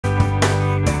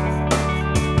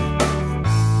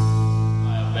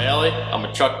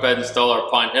truck bed installer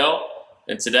at Pine Hill,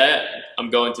 and today I'm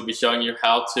going to be showing you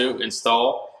how to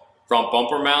install front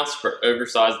bumper mounts for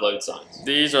oversized load signs.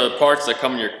 These are the parts that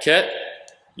come in your kit.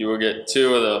 You will get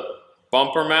 2 of the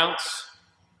bumper mounts,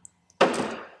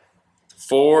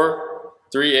 4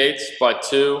 3/8 by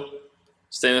 2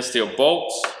 stainless steel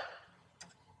bolts,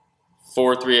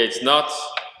 4 3/8 nuts,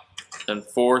 and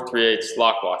 4 3/8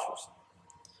 lock washers.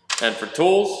 And for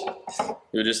tools,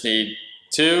 you just need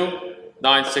 2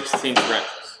 9/16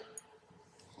 wrenches.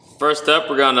 First up,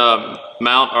 we're gonna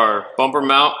mount our bumper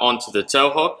mount onto the tow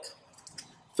hook.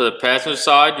 For the passenger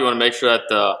side, you wanna make sure that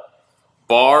the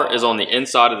bar is on the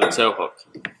inside of the tow hook.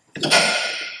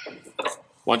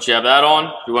 Once you have that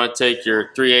on, you wanna take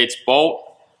your 3/8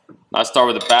 bolt. I start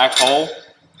with the back hole,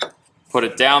 put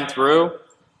it down through,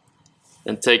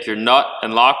 and take your nut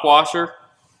and lock washer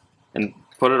and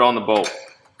put it on the bolt.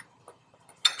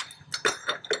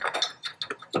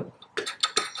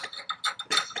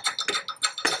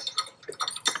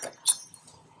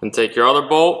 And take your other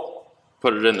bolt,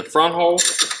 put it in the front hole,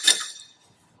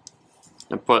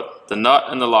 and put the nut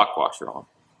and the lock washer on.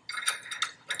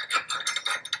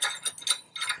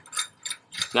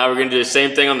 Now we're going to do the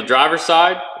same thing on the driver's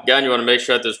side. Again, you want to make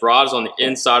sure that this rod is on the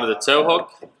inside of the tow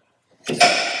hook.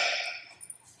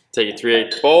 Take your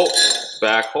 3/8 bolt,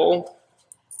 back hole,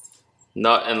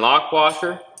 nut and lock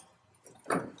washer,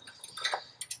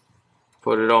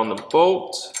 put it on the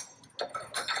bolt,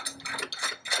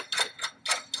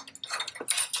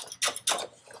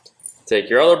 take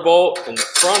your other bolt in the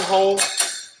front hole,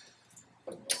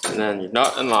 and then your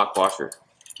nut and lock washer.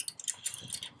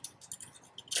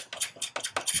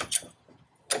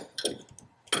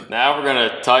 Now we're going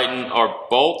to tighten our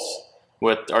bolts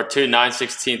with our 2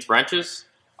 9/16 wrenches.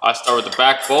 I start with the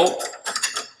back bolt.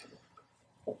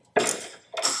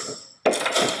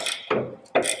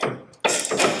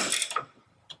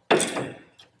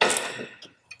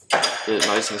 Get it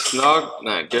nice and snug, and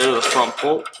then go to the front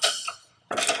bolt.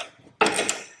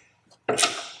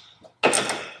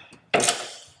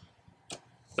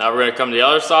 Now we're going to come to the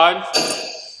other side.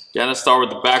 Again, let's start with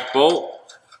the back bolt.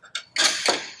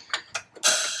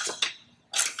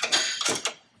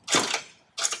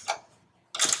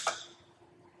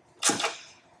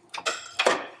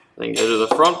 Then go to the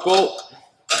front bolt.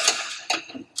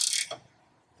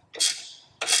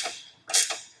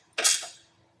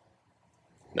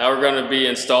 Now we're going to be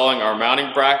installing our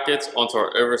mounting brackets onto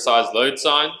our oversized load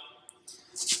sign.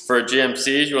 For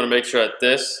GMCs, you want to make sure that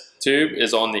this tube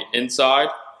is on the inside,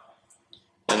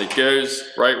 and it goes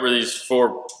right where these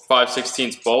 4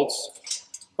 5/16 bolts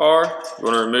are. You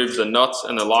want to remove the nuts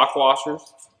and the lock washers.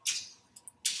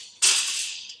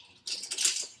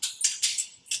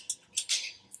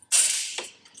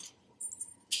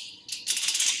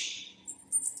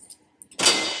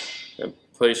 And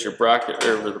place your bracket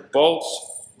over the bolts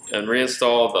and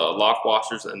reinstall the lock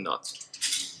washers and nuts.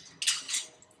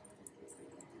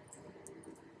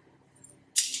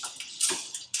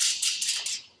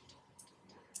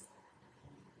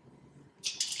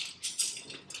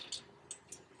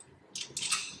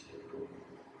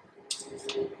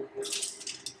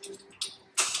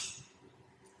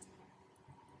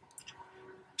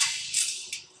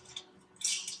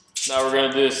 Now we're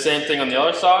going to do the same thing on the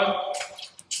other side.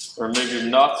 Remove your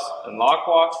nuts and lock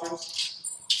washers.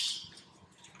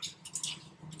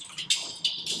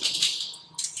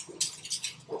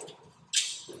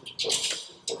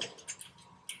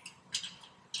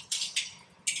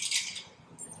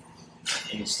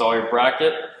 Install your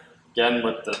bracket, again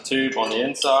with the tube on the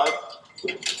inside.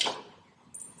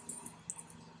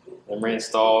 Then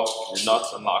reinstall your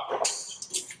nuts and lock washers.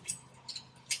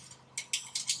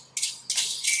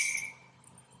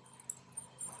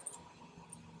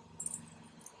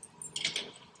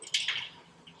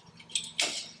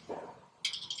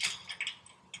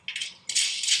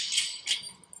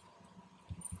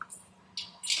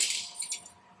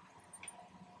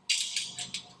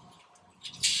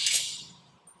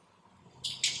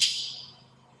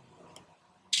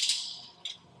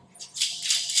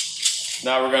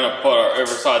 Now we're going to put our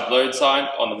oversized load sign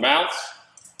on the mounts.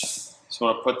 Just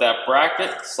want to put that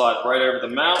bracket, slide right over the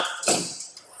mount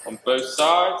on both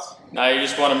sides. Now you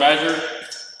just want to measure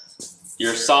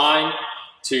your sign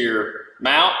to your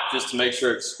mount just to make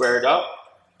sure it's squared up.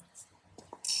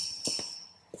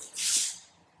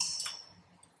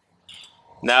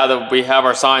 Now that we have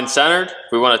our sign centered,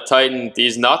 we want to tighten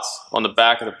these nuts on the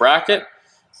back of the bracket.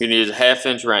 You need a 1/2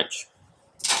 inch wrench.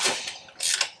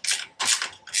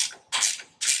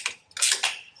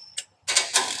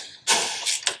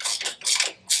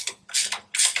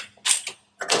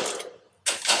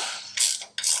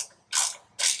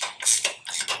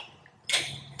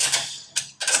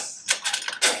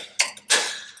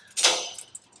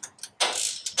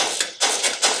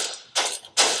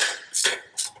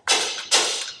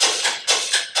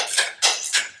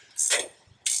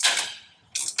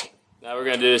 Now we're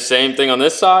going to do the same thing on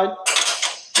this side.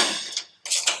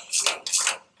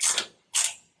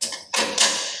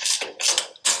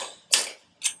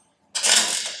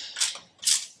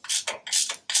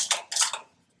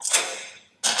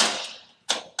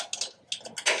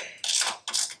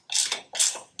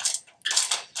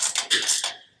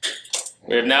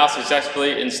 We have now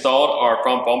successfully installed our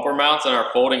front bumper mounts and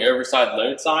our folding oversized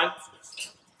load sign.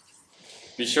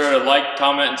 Be sure to like,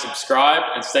 comment, and subscribe,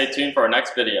 and stay tuned for our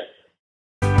next video.